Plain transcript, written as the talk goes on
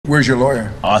Where's your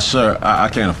lawyer? Sir, I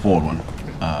can't afford one.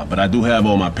 But I do have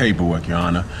all my paperwork, Your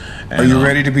Honor. And, Are you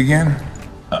ready to begin?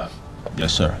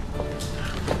 Yes, sir.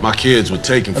 My kids were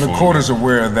taken from me. The court is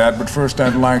aware of that, but first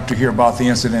I'd like to hear about the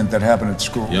incident that happened at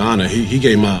school. Your Honor, he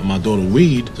gave my daughter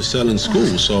weed to sell in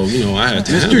school, so, I had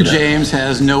to handle Mr. that. James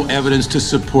has no evidence to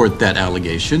support that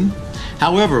allegation.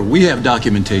 However, we have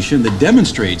documentation that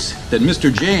demonstrates that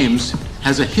Mr. James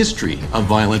has a history of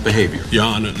violent behavior. Your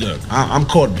Honor, look, I'm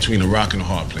caught between a rock and a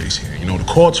hard place here. The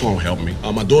courts won't help me.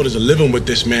 My daughters are living with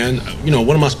this man.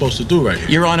 What am I supposed to do right here?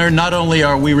 Your Honor, not only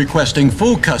are we requesting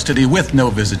full custody with no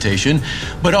visitation,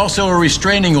 but also a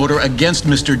restraining order against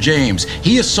Mr. James.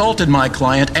 He assaulted my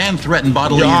client and threatened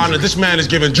bodily injury. injury. Your Honor, this man is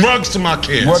giving drugs to my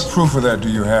kids. What proof of that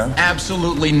do you have?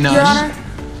 Absolutely none. Your Honor,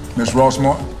 Miss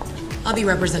Rossmore? I'll be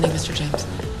representing Mr. James.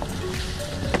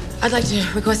 I'd like to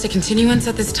request a continuance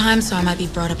at this time, so I might be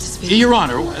brought up to speed. Your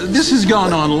Honor, this has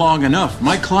gone on long enough.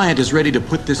 My client is ready to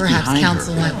put this Perhaps behind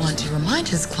counsel her. might want to remind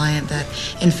his client that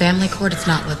in family court, it's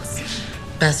not what's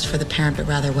best for the parent, but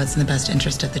rather what's in the best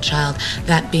interest of the child.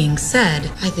 That being said,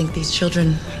 I think these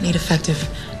children need effective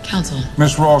counsel.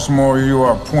 Miss Rossmore, you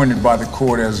are appointed by the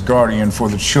court as guardian for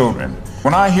the children.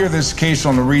 When I hear this case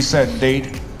on the reset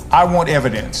date, I want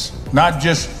evidence, not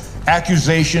just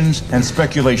accusations and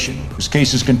speculation. This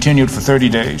case is continued for 30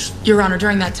 days. Your Honor,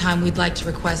 during that time, we'd like to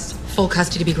request full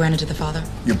custody be granted to the father.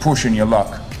 You're pushing your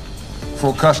luck.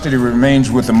 Full custody remains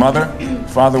with the mother.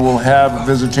 Father will have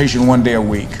visitation 1 day a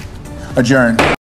week. Adjourned.